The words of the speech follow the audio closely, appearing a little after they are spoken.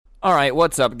Alright,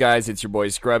 what's up guys, it's your boy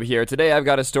Scrub here. Today I've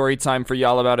got a story time for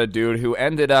y'all about a dude who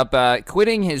ended up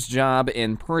quitting his job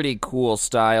in pretty cool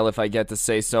style, if I get to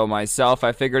say so myself.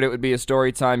 I figured it would be a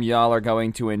story time y'all are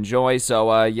going to enjoy,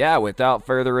 so yeah, without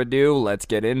further ado, let's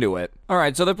get into it.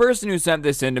 Alright, so the person who sent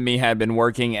this in to me had been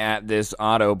working at this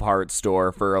auto parts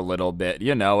store for a little bit,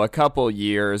 a couple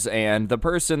years, and the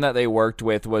person that they worked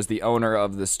with was the owner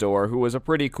of the store, who was a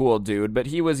pretty cool dude, but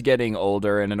he was getting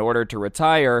older, and in order to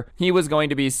retire, he was going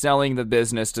to be selling the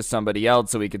business to somebody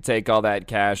else so he could take all that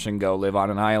cash and go live on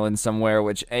an island somewhere,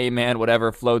 which, hey man,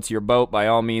 whatever floats your boat, by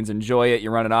all means enjoy it.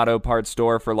 You run an auto parts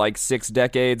store for like 6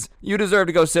 decades, you deserve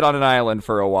to go sit on an island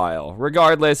for a while.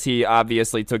 Regardless, he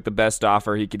obviously took the best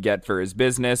offer he could get for his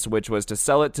business, which was to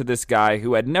sell it to this guy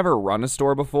who had never run a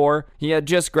store before. He had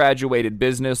just graduated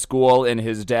business school, and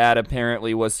his dad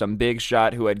apparently was some big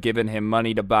shot who had given him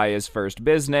money to buy his first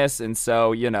business, and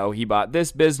so, he bought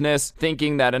this business,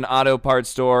 thinking that an auto parts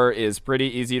store is pretty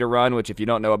easy to run, which if you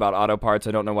don't know about auto parts,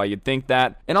 I don't know why you'd think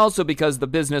that, and also because the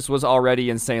business was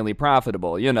already insanely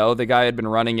profitable. The guy had been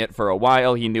running it for a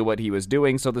while, he knew what he was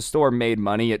doing, so the store made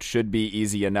money. It should be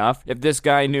easy enough. If this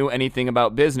guy knew anything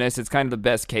about business, it's kind of the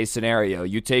best case scenario.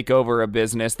 You take over a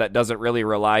business that doesn't really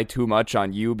rely too much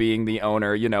on you being the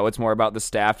owner. It's more about the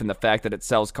staff and the fact that it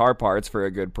sells car parts for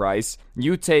a good price.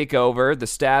 You take over, the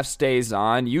staff stays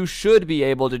on, you should be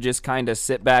able to just kind of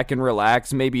sit back and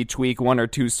relax, maybe tweak one or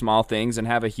two small things and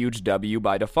have a huge W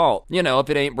by default. If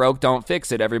it ain't broke, don't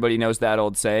fix it. Everybody knows that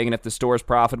old saying, and if the store's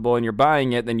profitable and you're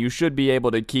buying it, then you should be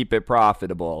able to keep it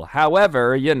profitable.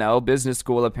 However, business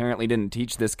school apparently didn't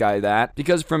teach this guy that,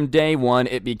 because from day one,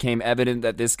 it became evident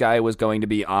that this guy was going to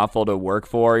be awful to work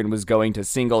for and was going to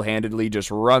single-handedly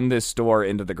just run this store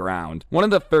into the ground. One of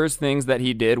the first things that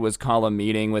he did was call a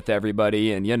meeting with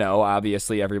everybody, and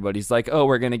obviously everybody's like, oh,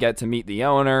 we're gonna get to meet the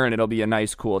owner and it'll be a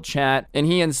nice cool chat, and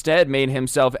he instead made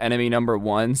himself enemy number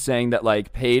one, saying that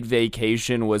paid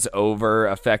vacation was over,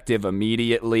 effective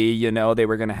immediately. They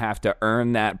were gonna have to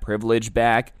earn that privilege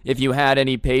back. If you had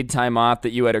any paid time off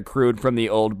that you had accrued from the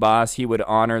old boss, he would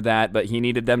honor that, but he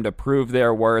needed them to prove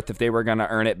their worth if they were gonna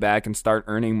earn it back and start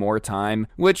earning more time,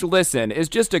 which, listen, is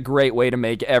just a great way to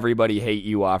make everybody hate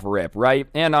you off rip, right?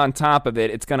 And on top of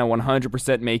it, it's gonna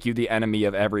 100% make you the enemy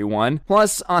of everyone.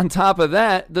 Plus, on top of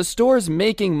that, the store's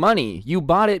making money. You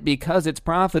bought it because it's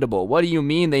profitable. What do you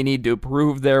mean they need to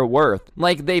prove their worth?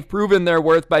 They've proven their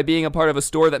worth by being a part of a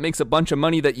store that makes a bunch of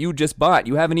money that you just bought.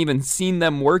 You haven't even seen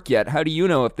them work yet. How do you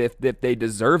know if they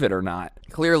deserve it or not?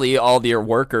 Clearly, all your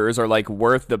workers are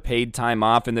worth the paid time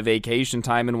off and the vacation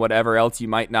time and whatever else you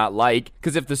might not like.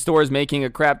 Because if the store is making a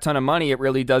crap ton of money, it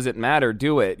really doesn't matter,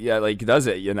 do it? Yeah, does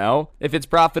it, If it's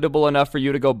profitable enough for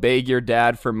you to go beg your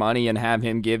dad for money and have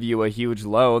him give you a huge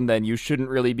loan, then you shouldn't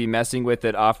really be messing with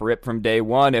it off rip from day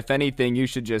one. If anything, you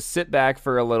should just sit back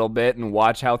for a little bit and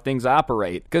watch how things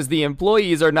operate. Because the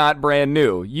employees are not brand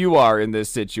new. You are in this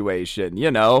situation,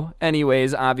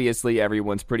 Anyways, obviously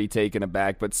everyone's pretty taken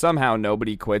aback, but somehow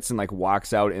nobody quits and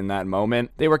walks out in that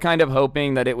moment. They were kind of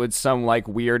hoping that it was some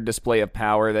weird display of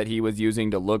power that he was using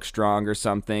to look strong or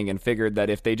something, and figured that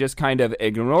if they just kind of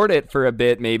ignored it for a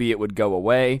bit, maybe it would go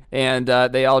away, and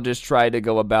they all just tried to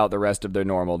go about the rest of their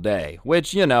normal day,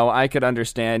 which, I could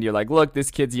understand. You're look,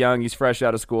 this kid's young, he's fresh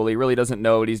out of school, he really doesn't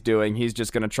know what he's doing, he's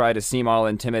just gonna try to seem all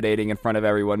intimidating in front of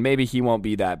everyone, maybe he won't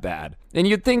be that bad. And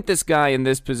you'd think this guy in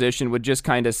this position would just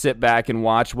kind of sit back and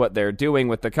watch what they're doing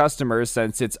with the customers,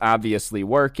 since it's obviously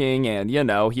working and,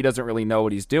 he doesn't really know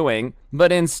what he's doing.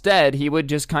 But instead, he would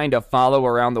just kind of follow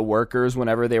around the workers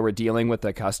whenever they were dealing with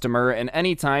a customer, and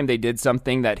anytime they did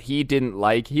something that he didn't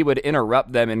like, he would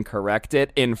interrupt them and correct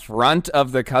it in front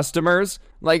of the customers.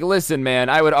 Listen, man,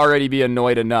 I would already be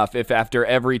annoyed enough if after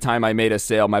every time I made a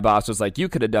sale, my boss was like, you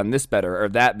could have done this better or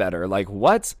that better.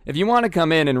 What? If you want to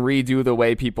come in and redo the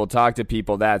way people talk to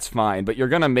people, that's fine, but you're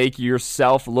gonna make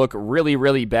yourself look really,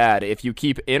 really bad if you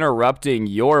keep interrupting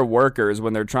your workers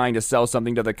when they're trying to sell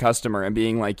something to the customer and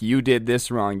being like, you did this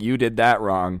wrong, you did that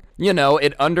wrong.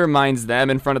 It undermines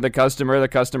them in front of the customer. The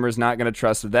customer's not gonna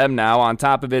trust them now. On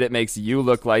top of it, it makes you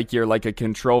look like you're a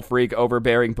control freak,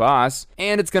 overbearing boss,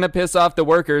 and it's gonna piss off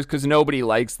the workers, because nobody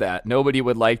likes that. Nobody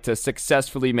would like to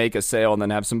successfully make a sale and then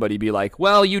have somebody be like,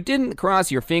 well, you didn't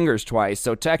cross your fingers twice,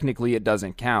 so technically it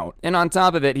doesn't count. And on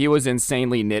top of it, he was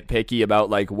insanely nitpicky about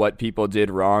like what people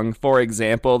did wrong. For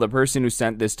example, the person who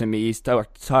sent this to me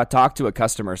talked to a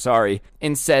customer,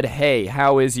 and said, "Hey,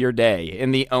 how is your day?"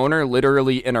 And the owner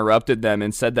literally interrupted them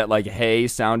and said that like "hey"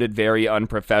 sounded very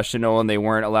unprofessional and they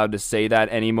weren't allowed to say that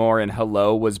anymore and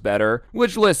 "hello" was better.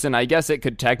 Which, listen, I guess it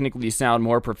could technically sound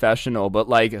more professional, but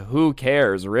like who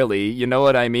cares really? You know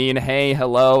what I mean? Hey,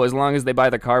 hello, as long as they buy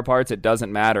the car parts, it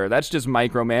doesn't matter. That's just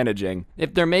micromanaging.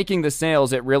 If they're making the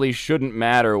sales, it really shouldn't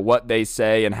matter what they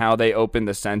say and how they open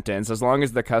the sentence. As long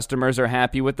as the customers are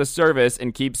happy with the service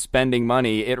and keep spending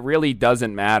money, it really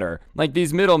doesn't matter. Like,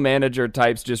 these middle manager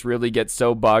types just really get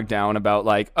so bogged down about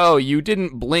like, oh, you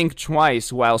didn't blink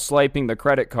twice while swiping the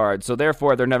credit card, so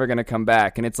therefore they're never going to come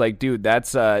back. And it's like, dude,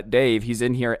 that's Dave. He's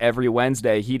in here every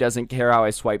Wednesday. He doesn't care how I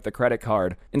swipe the credit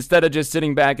card. Instead of just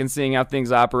sitting back and seeing how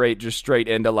things operate, just straight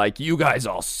into like, you guys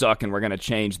all suck and we're going to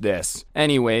change this.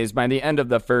 Anyways, by the end of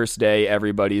the first day,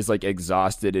 everybody's like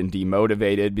exhausted and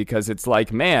demotivated because it's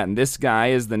like, man, this guy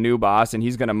is the new boss and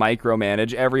he's going to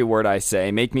micromanage every word I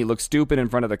say, make me look stupid in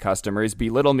front of the customers,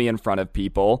 belittle me in front of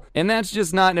people. And that's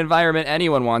just not an environment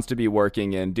anyone wants to be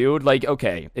working in, dude. Like,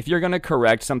 okay, if you're going to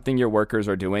correct something your workers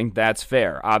are doing, that's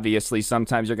fair. Obviously,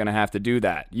 sometimes you're going to have to do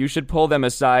that. You should pull them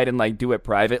aside and like do it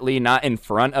privately, not in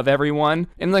front of everyone.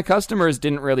 And the customers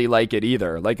didn't really like it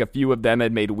either. Like, a few of them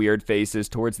had made weird faces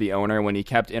towards the owner when he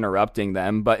kept interrupting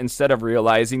them, but instead of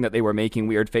realizing that they were making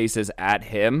weird faces at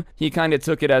him, he kind of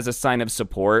took it as a sign of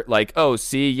support, like, oh,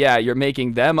 see, yeah, you're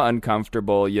making them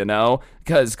uncomfortable, you know?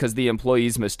 Because the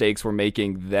employees' mistakes were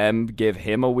making them give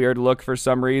him a weird look for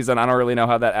some reason. I don't really know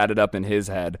how that added up in his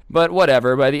head. But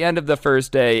whatever, by the end of the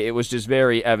first day, it was just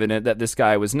very evident that this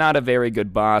guy was not a very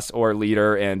good boss or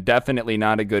leader, and definitely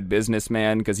not a good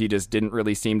businessman, because he just didn't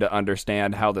really seem to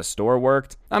understand how the store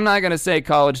worked. I'm not going to say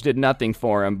college did nothing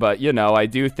for him, but, you know, I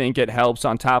do think it helps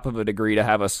on top of a degree to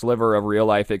have a sliver of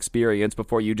real-life experience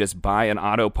before you just buy an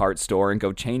auto parts store and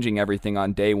go changing everything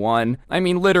on day one. I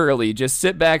mean, literally, just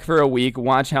sit back for a week,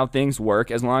 watch how things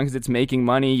work. As long as it's making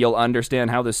money, you'll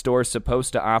understand how the store's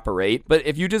supposed to operate. But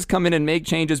if you just come in and make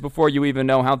changes before you even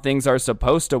know how things are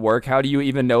supposed to work, how do you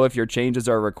even know if your changes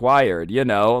are required? You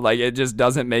know, like, it just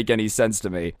doesn't make any sense to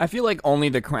me. I feel like only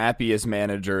the crappiest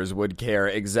managers would care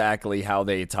exactly how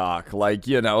they talk. Like,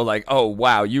 you know, like, oh,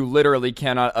 wow, you literally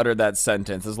cannot utter that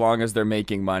sentence as long as they're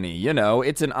making money. You know,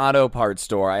 it's an auto parts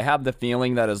store. I have the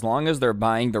feeling that as long as they're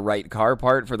buying the right car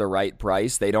part for the right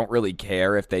price, they don't really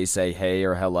care if they say hey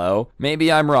or hello.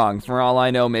 Maybe I'm wrong. For all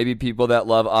I know, maybe people that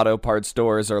love auto parts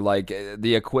stores are like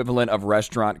the equivalent of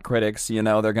restaurant critics. You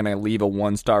know, they're gonna leave a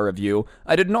 1-star review.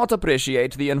 I did not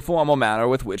appreciate the informal manner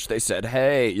with which they said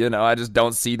hey. You know, I just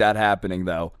don't see that happening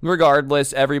though.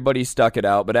 Regardless, everybody stuck it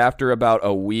out, but after about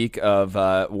a week of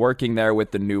working there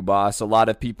with the new boss, a lot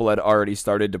of people had already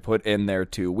started to put in their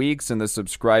 2 weeks, and the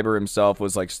subscriber himself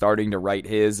was like starting to write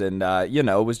his, and you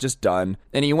know, was just done.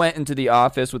 And he went into the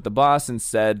office with the boss and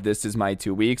said, "This is my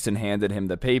 2 weeks," and handed him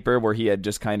the paper where he had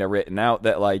just kind of written out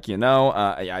that, like, you know,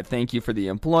 I thank you for the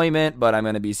employment, but I'm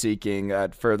going to be seeking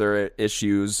further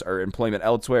issues or employment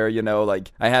elsewhere. You know,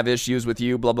 like, I have issues with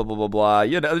you, blah, blah, blah, blah, blah.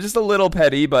 You know, just a little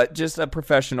petty, but just a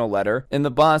professional letter. And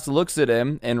the boss looks at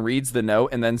him and reads the note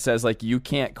and then says, like, you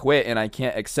can't quit and I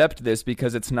can't accept this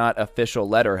because it's not official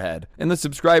letterhead. And the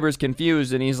subscriber's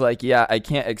confused and he's like, yeah, I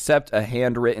can't accept a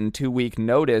handwritten 2-week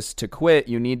notice to quit.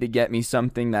 You need to get me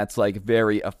something that's like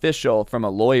very official from a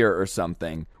lawyer or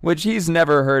something, which he's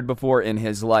never heard before in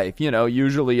his life. You know,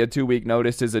 usually a 2-week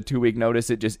notice is a 2-week notice.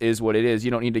 It just is what it is.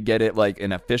 You don't need to get it like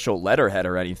an official letterhead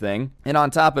or anything. And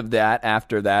on top of that,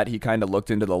 after that, he kind of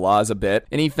looked into the laws a bit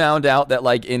and he found out that,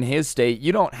 like, in his state,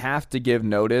 you don't have to give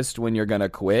notice when you're gonna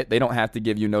quit. They don't have to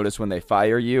give you notice when they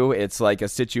fire you. It's like a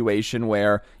situation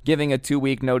where giving a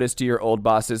 2-week notice to your old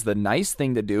boss is the nice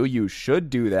thing to do. You should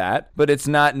do that, but it's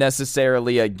not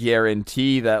necessarily a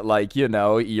guarantee that, like, you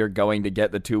know, you're going to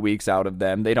get the 2 weeks out of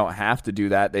them. They don't have to do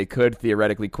that. They could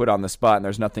theoretically quit on the spot and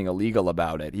there's nothing illegal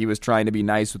about it. He was trying to be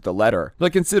nice with the letter.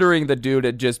 But considering the dude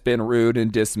had just been rude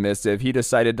and dismissive, he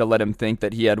decided to let him think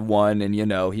that he had won and, you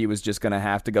know, he was just going to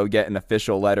have to go get an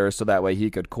official letter so that way he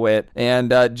could quit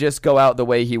and just go out the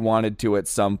way he wanted to at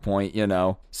some point, you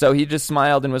know. So he just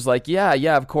smiled and was like,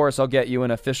 yeah, of course, I'll get you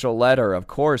an official letter. Of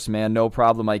course, man, no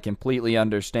problem. I completely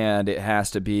understand. It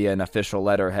has to be an official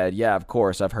letterhead. Yeah, of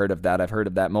course, I've heard of that. I've heard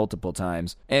of that multiple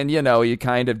times. And, you know, you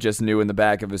kind kind of just knew in the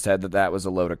back of his head that that was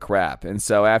a load of crap. And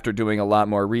so after doing a lot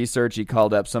more research, he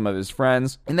called up some of his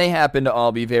friends, and they happened to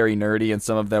all be very nerdy, and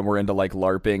some of them were into like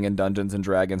LARPing and Dungeons and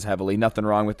Dragons heavily. Nothing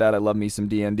wrong with that. I love me some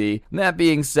D&D. And that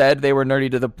being said, they were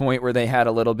nerdy to the point where they had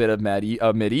a little bit of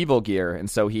medieval gear, and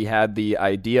so he had the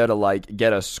idea to like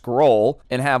get a scroll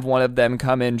and have one of them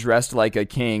come in dressed like a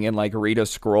king and like read a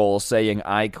scroll saying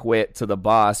 "I quit" to the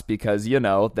boss, because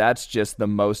that's just the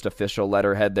most official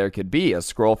letterhead there could be, a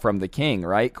scroll from the king,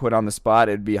 right? Quit on the spot,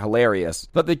 it'd be hilarious.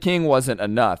 But the king wasn't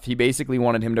enough. He basically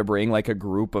wanted him to bring like a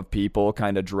group of people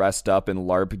kind of dressed up in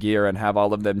LARP gear and have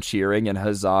all of them cheering and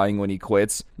huzzahing when he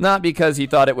quits. Not because he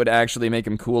thought it would actually make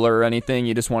him cooler or anything,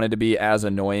 he just wanted to be as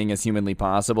annoying as humanly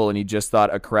possible, and he just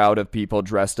thought a crowd of people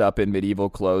dressed up in medieval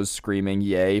clothes screaming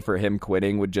yay for him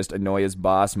quitting would just annoy his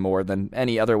boss more than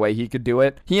any other way he could do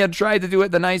it. He had tried to do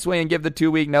it the nice way and give the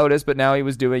 2-week notice, but now he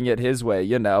was doing it his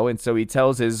way, and so he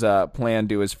tells his plan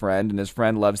to his friend, and his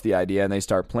friend loves the idea, and they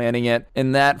start planning it,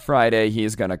 and that Friday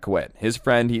he's gonna quit. His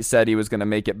friend, he said he was gonna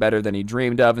make it better than he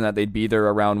dreamed of, and that they'd be there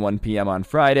around 1 p.m. on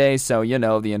Friday, so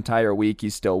the entire week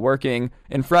he's still working,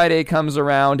 and Friday comes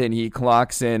around and he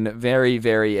clocks in very,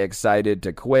 very excited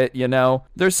to quit.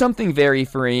 There's something very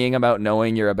freeing about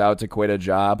knowing you're about to quit a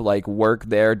job. Like, work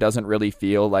there doesn't really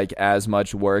feel like as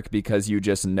much work because you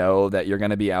just know that you're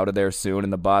gonna be out of there soon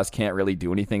and the boss can't really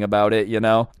do anything about it.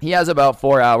 He has about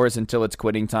 4 hours until it's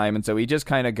quitting time, and so he just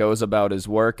kind of goes about his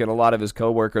work, and a lot of his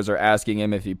coworkers are asking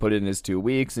him if he put in his 2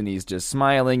 weeks, and he's just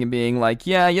smiling and being like,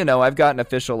 yeah, I've got an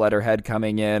official letterhead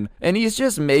coming in, and he's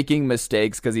just making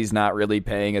mistakes because he's not really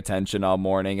paying attention all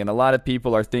morning, and a lot of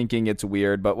people are thinking it's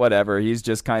weird, but whatever. He's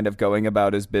just kind of going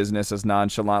about his business as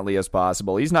nonchalantly as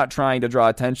possible. He's not trying to draw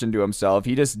attention to himself.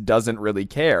 He just doesn't really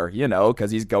care,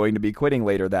 because he's going to be quitting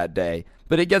later that day.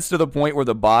 But it gets to the point where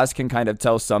the boss can kind of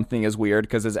tell something is weird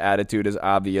because his attitude is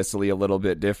obviously a little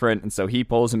bit different. And so he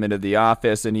pulls him into the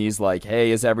office and he's like,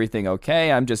 hey, is everything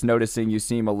okay? I'm just noticing you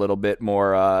seem a little bit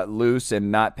more loose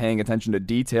and not paying attention to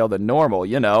detail than normal,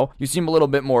 You seem a little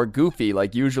bit more goofy.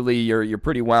 Like, usually you're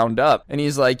pretty wound up. And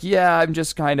he's like, yeah, I'm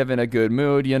just kind of in a good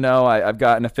mood, I've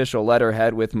got an official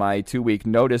letterhead with my 2-week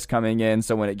notice coming in,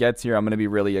 so when it gets here, I'm going to be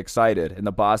really excited. And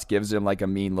the boss gives him like a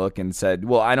mean look and said,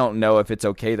 well, I don't know if it's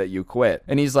okay that you quit.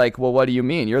 And he's like, well, what do you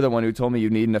mean? You're the one who told me you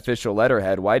need an official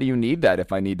letterhead. Why do you need that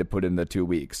if I need to put in the 2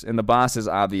 weeks? And the boss is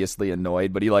obviously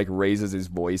annoyed, but he like raises his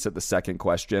voice at the second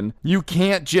question. You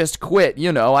can't just quit,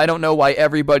 I don't know why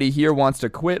everybody here wants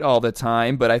to quit all the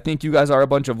time, but I think you guys are a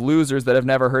bunch of losers that have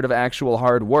never heard of actual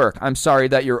hard work. I'm sorry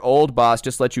that your old boss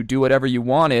just let you do whatever you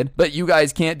wanted, but you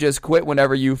guys can't just quit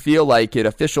whenever you feel like it,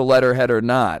 official letterhead or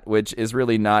not, which is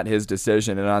really not his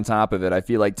decision. And on top of it, I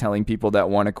feel like telling people that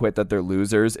want to quit that they're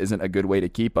losers isn't a good way to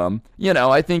keep them.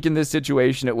 I think in this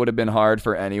situation, it would have been hard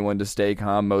for anyone to stay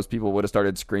calm. Most people would have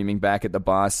started screaming back at the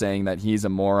boss saying that he's a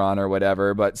moron or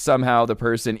whatever, but somehow the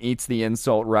person eats the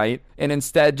insult right and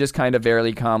instead just kind of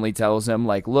very calmly tells him,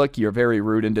 like, look, you're very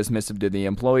rude and dismissive to the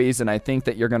employees, and I think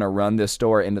that you're going to run this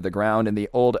store into the ground, and the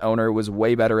old owner was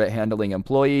way better at handling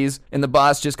employees. And the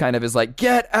boss just kind of is like,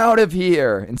 get out of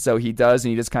here. And so he does, and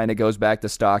he just kind of goes back to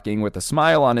stalking with a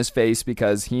smile on his face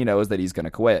because he knows that he's going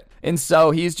to quit. And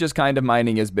so he's just kind of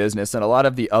minding his business, and a lot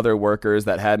of the other workers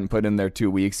that hadn't put in their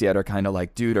 2 weeks yet are kind of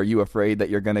like, dude, are you afraid that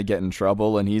you're going to get in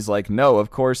trouble? And he's like, no,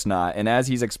 of course not. And as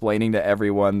he's explaining to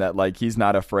everyone that like he's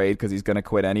not afraid because he's going to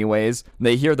quit anyways,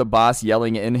 they hear the boss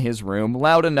yelling in his room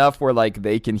loud enough where like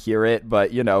they can hear it,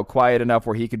 but quiet enough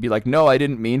where he could be like, no, I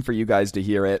didn't mean for you guys to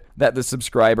hear it, that the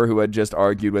subscriber who had just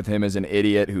argued with him is an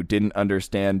idiot who didn't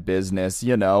understand business,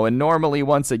 and normally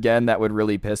once again that would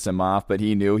really piss him off, but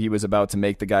he knew he was about to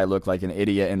make the guy look like an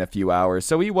idiot in a few hours,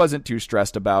 so he wasn't too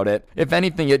stressed about it. If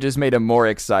anything, it just made him more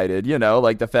excited,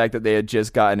 like the fact that they had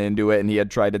just gotten into it and he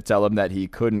had tried to tell him that he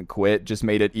couldn't quit just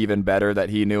made it even better that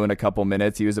he knew in a couple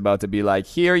minutes he was about to be like,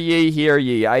 hear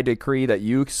ye, I decree that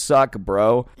you suck,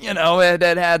 bro. It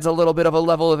adds a little bit of a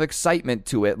level of excitement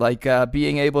to it, like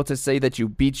being able to say that you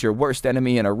beat your worst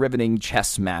enemy in a riveting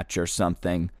chess match or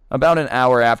something. About an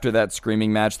hour after that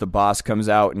screaming match, the boss comes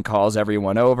out and calls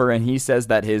everyone over, and he says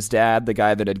that his dad, the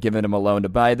guy that had given him a loan to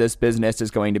buy this business,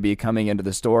 is going to be coming into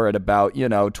the store at about,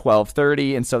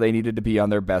 12:30, and so they needed to be on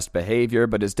their best behavior,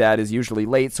 but his dad is usually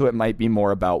late, so it might be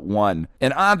more about 1.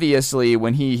 And obviously,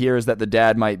 when he hears that the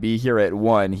dad might be here at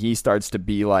 1, he starts to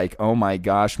be like, oh my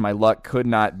gosh, my luck could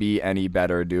not be any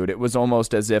better, dude. It was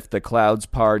almost as if the clouds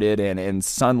parted and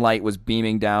sunlight was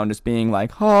beaming down, just being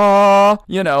like,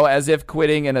 as if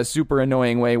quitting in a a super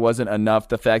annoying way wasn't enough,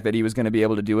 the fact that he was going to be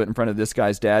able to do it in front of this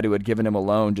guy's dad who had given him a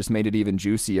loan just made it even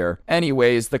juicier.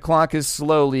 Anyways, the clock is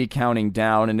slowly counting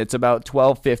down, and it's about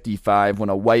 12:55 when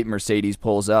a white Mercedes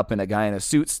pulls up and a guy in a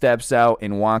suit steps out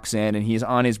and walks in, and he's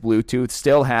on his Bluetooth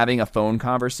still having a phone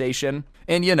conversation.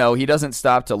 And, you know, he doesn't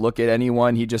stop to look at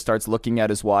anyone. He just starts looking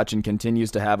at his watch and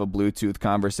continues to have a Bluetooth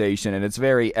conversation. And it's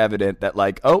very evident that,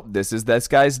 like, oh, this is this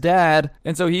guy's dad.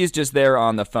 And so he's just there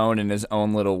on the phone in his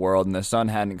own little world. And the son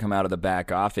hadn't come out of the back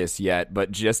office yet.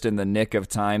 But just in the nick of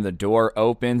time, the door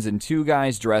opens and two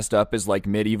guys dressed up as, like,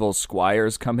 medieval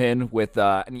squires come in with,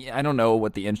 I don't know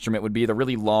what the instrument would be, the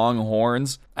really long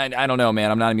horns. I don't know,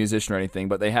 man. I'm not a musician or anything.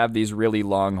 But they have these really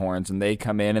long horns. And they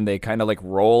come in and they kind of, like,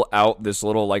 roll out this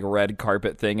little, like, red carpet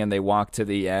thing, and they walk to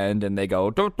the end and they go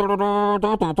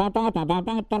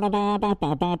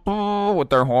with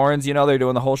their horns, you know, they're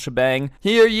doing the whole shebang.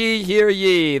 Hear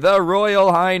ye, the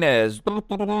Royal Highness.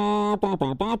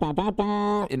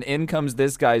 And in comes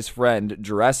this guy's friend,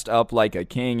 dressed up like a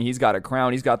king. He's got a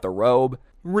crown, he's got the robe.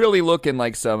 Really looking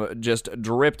like some just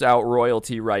dripped out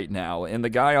royalty right now. And the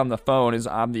guy on the phone is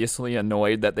obviously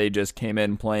annoyed that they just came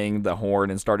in playing the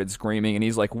horn and started screaming. And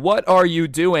he's like, "What are you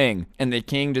doing?" And the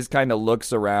king just kind of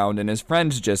looks around, and his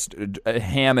friend's just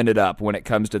hamming it up when it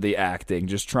comes to the acting,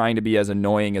 just trying to be as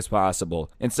annoying as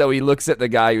possible. And so he looks at the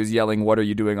guy who's yelling, "What are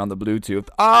you doing?" on the Bluetooth.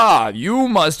 "Ah, you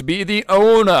must be the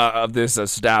owner of this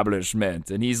establishment."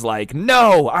 And he's like,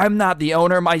 "No, I'm not the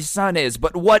owner. My son is.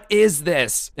 But what is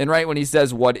this?" And right when he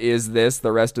says, "What is this?"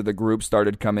 the rest of the group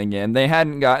started coming in. They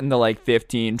hadn't gotten the like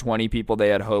 15, 20 people they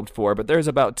had hoped for, but there's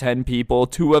about 10 people,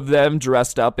 2 of them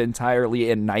dressed up entirely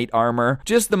in knight armor.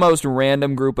 Just the most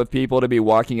random group of people to be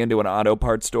walking into an auto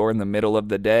parts store in the middle of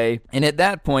the day. And at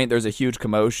that point, there's a huge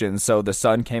commotion, so the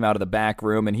son came out of the back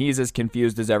room, and he's as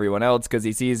confused as everyone else because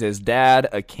he sees his dad,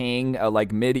 a king, a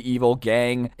like medieval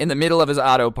gang, in the middle of his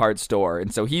auto parts store.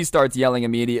 And so he starts yelling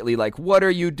immediately like, "What are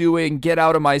you doing? Get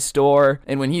out of my store."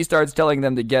 And when he starts telling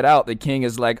them to get out, the king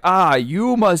is like, "Ah,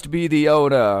 you must be the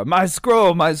owner. My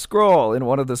scroll, my scroll." And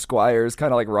one of the squires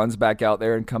kind of like runs back out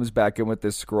there and comes back in with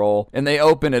this scroll. And they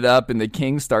open it up, and the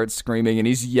king starts screaming, and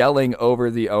he's yelling over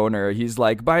the owner. He's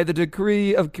like, "By the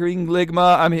decree of King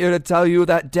Ligma, I'm here to tell you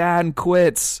that Dan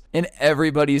quits." And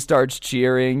everybody starts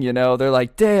cheering, you know. They're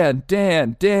like, "Dan,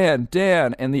 Dan, Dan,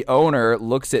 Dan." And the owner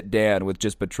looks at Dan with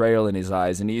just betrayal in his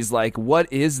eyes, and he's like, "What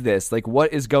is this? Like,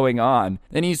 what is going on?"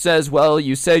 And he says, "Well,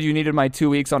 you said you needed my 2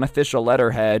 weeks on official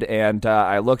letterhead, and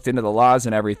I looked into the laws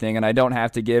and everything, and I don't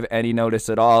have to give any notice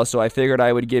at all, so I figured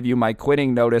I would give you my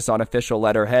quitting notice on official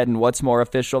letterhead, and what's more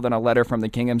official than a letter from the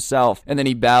king himself?" And then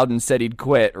he bowed and said he'd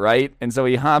quit, right? And so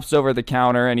he hops over the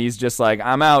counter, and he's just like,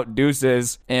 "I'm out,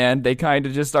 deuces." And they kind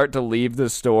of just start to leave the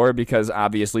store because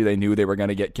obviously they knew they were going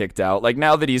to get kicked out. Like,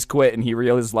 now that he's quit and he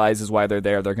realizes why they're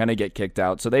there, they're going to get kicked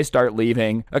out. So they start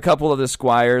leaving. A couple of the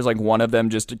squires, like one of them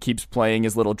just keeps playing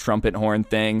his little trumpet horn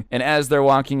thing. And as they're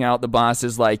walking out, the boss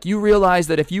is like, "You realize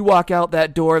that if you walk out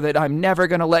that door that I'm never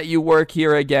going to let you work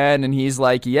here again?" And he's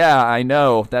like, "Yeah, I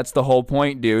know. That's the whole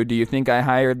point, dude. Do you think I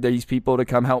hired these people to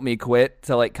come help me quit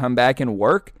to like come back and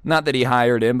work?" Not that he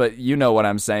hired him, but you know what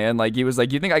I'm saying. Like, he was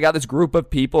like, "You think I got this group of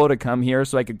people to come here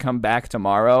so I could come back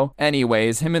tomorrow?"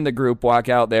 Anyways, him and the group walk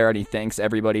out there, and he thanks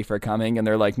everybody for coming, and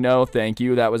they're like, "No, thank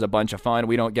you. That was a bunch of fun.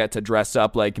 We don't get to dress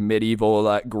up like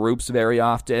medieval groups very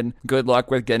often. Good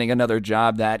luck with getting another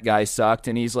job. That guy sucked."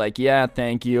 And he's like, "Yeah,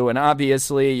 thank you." And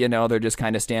obviously, you know, they're just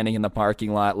kind of standing in the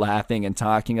parking lot laughing and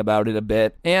talking about it a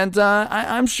bit. And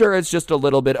I'm sure it's just a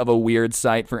little bit of a weird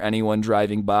sight for anyone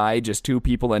driving by. Just 2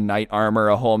 people in knight armor,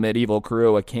 a whole medieval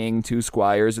crew, a king, 2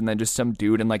 squires, and then just some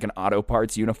dude in like an auto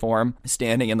parts uniform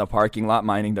standing in the parking lot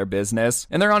minding their business.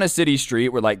 And they're on a city street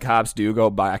where like cops do go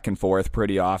back and forth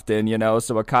pretty often, you know.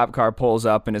 So a cop car pulls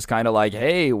up and is kind of like,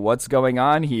 "Hey, what's going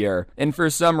on here?" And for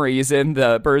some reason,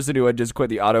 the person who had just quit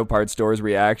the auto parts store's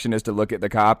reaction is to look at the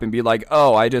cop and be like,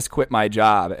 "Oh, I just quit my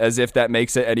job," as if that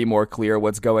makes it any more clear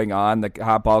what's going on. The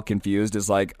cop, all confused, is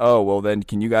like, "Oh, well then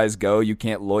can you guys go? You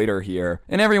can't loiter here."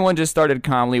 And everyone just started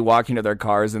calmly walking to their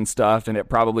cars and stuff, and it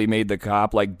probably made the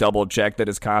cop like double check that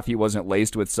his coffee wasn't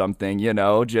laced with something, you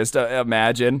know. Just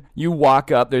imagine you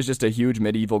walk up, there's just a huge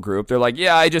medieval group. They're like,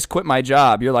 "Yeah, I just quit my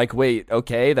job." You're like, "Wait,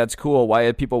 okay, that's cool. Why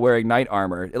are people wearing knight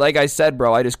armor?" "Like I said,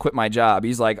 bro, I just quit my job."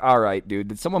 He's like, "All right, dude,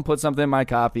 did someone put something in my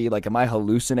coffee?" happy? Like, am I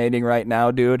hallucinating right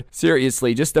now, dude?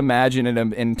 Seriously, just imagine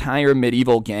an entire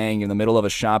medieval gang in the middle of a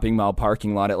shopping mall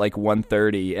parking lot at like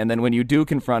 1:30, and then when you do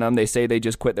confront them, they say they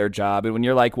just quit their job, and when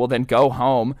you're like, well, then go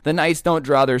home, the knights don't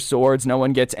draw their swords, no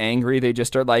one gets angry, they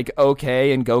just are like,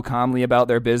 okay, and go calmly about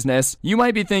their business. You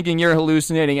might be thinking you're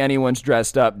hallucinating, anyone's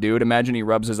dressed up, dude. Imagine he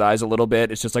rubs his eyes a little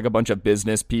bit, it's just like a bunch of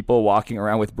business people walking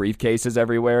around with briefcases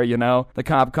everywhere, you know? The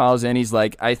cop calls in, he's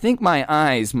like, I think my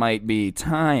eyes might be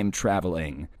time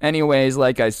traveling. Anyways,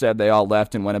 like I said, they all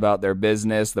left and went about their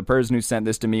business. The person who sent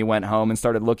this to me went home and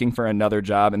started looking for another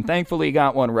job, and thankfully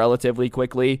got one relatively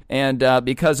quickly, and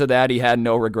because of that, he had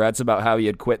no regrets about how he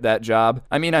had quit that job.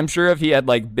 I mean, I'm sure if he had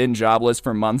like been jobless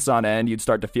for months on end, you'd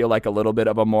start to feel like a little bit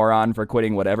of a moron for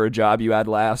quitting whatever job you had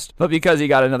last. But because he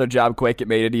got another job quick, it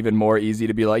made it even more easy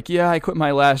to be like, yeah, I quit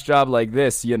my last job like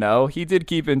this, you know? He did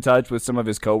keep in touch with some of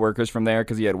his coworkers from there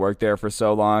because he had worked there for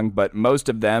so long, but most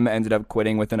of them ended up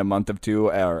quitting within a month of two,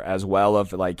 or as well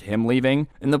of like him leaving.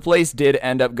 And the place did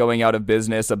end up going out of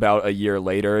business about a year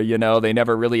later, you know? They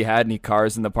never really had any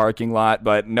cars in the parking lot,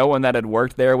 but no one that had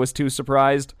worked there was too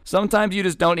surprised. Sometimes you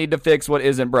just don't need to fix what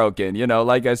isn't broken, you know?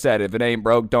 Like I said, if it ain't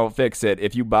broke, don't fix it.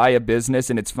 If you buy a business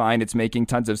and it's fine, it's making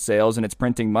tons of sales and it's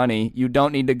printing money, you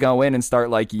don't need to go in and start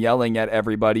like yelling at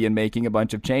everybody and making a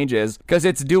bunch of changes, because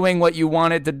it's doing what you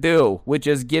want it to do, which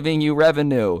is giving you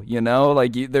revenue, you know?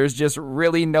 Like, there's just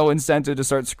really no incentive to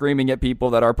start screaming at people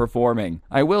that are performing.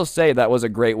 I will say that was a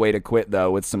great way to quit,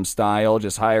 though, with some style.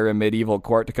 Just hire a medieval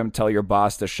court to come tell your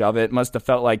boss to shove it. Must have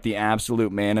felt like the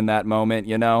absolute man in that moment,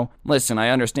 you know? Listen, I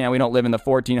understand we don't live in the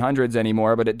 1400s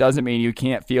anymore, but it doesn't mean you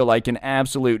can't feel like an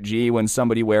absolute G when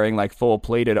somebody wearing like full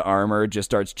plated armor just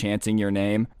starts chanting your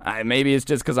name. Maybe it's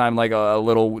just because I'm like a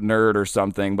little nerd or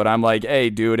something, but I'm like, hey,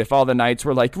 dude, if all the knights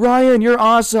were like, Ryan, you're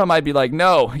awesome, I'd be like,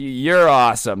 no, you're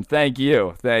awesome. Thank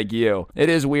you. Thank you. It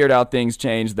is weird how things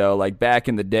change, though. Like, back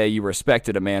in the day, you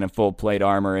respected a man in full plate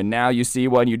armor, and now you see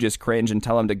one, you just cringe and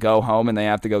tell them to go home, and they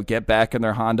have to go get back in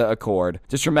their Honda Accord.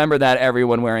 Just remember that,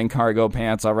 everyone wearing cargo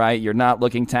pants, all right? You're not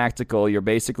looking tactical. You're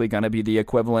basically going to be the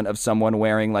equivalent of someone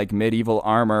wearing, like, medieval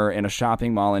armor in a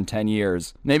shopping mall in 10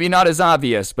 years. Maybe not as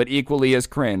obvious, but equally as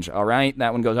cringe, all right?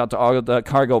 That one goes out to all the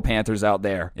cargo panthers out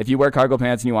there. If you wear cargo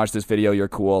pants and you watch this video, you're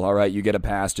cool, all right? You get a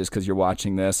pass just because you're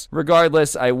watching this.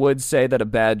 Regardless, I would say that a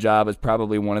bad job is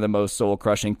probably one of the most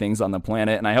soul-crushing things on the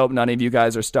planet, and I hope none of you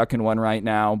guys are stuck in one right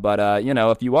now, but, you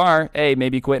know, if you are, hey,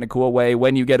 maybe quit in a cool way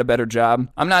when you get a better job.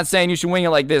 I'm not saying you should wing it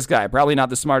like this guy, probably not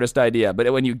the smartest idea,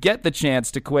 but when you get the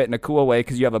chance to quit in a cool way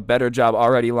because you have a better job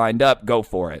already lined up, go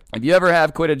for it. If you ever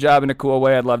have quit a job in a cool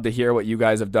way, I'd love to hear what you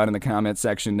guys have done in the comment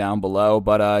section down below,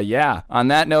 but, yeah, on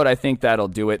that note, I think that'll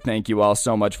do it. Thank you all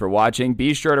so much for watching.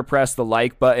 Be sure to press the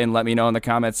like button. Let me know in the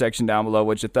comment section down below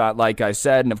what you thought, like I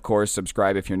said, and of course,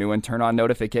 subscribe if you're new and turn on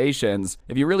notifications.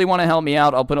 If you really want to help me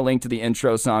out, I'll put a link to the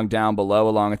intro song down below,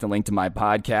 along with the link to my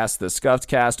podcast, The Scuffed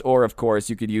Cast, or of course,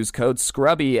 you could use code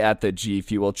SCRUBBY at the G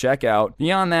Fuel checkout.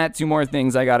 Beyond that, two more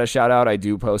things I gotta shout out. I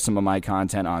do post some of my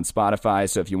content on Spotify,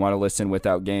 so if you want to listen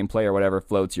without gameplay or whatever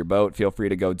floats your boat, feel free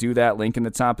to go do that. Link in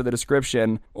the top of the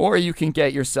description. Or you can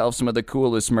get yourself some of the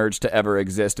coolest merch to ever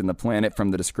exist in the planet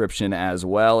from the description as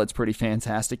well. It's pretty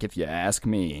fantastic if you ask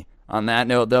me. On that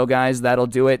note, though, guys, that'll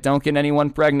do it. Don't get anyone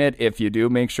pregnant. If you do,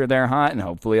 make sure they're hot, and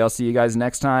hopefully I'll see you guys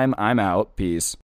next time. I'm out. Peace.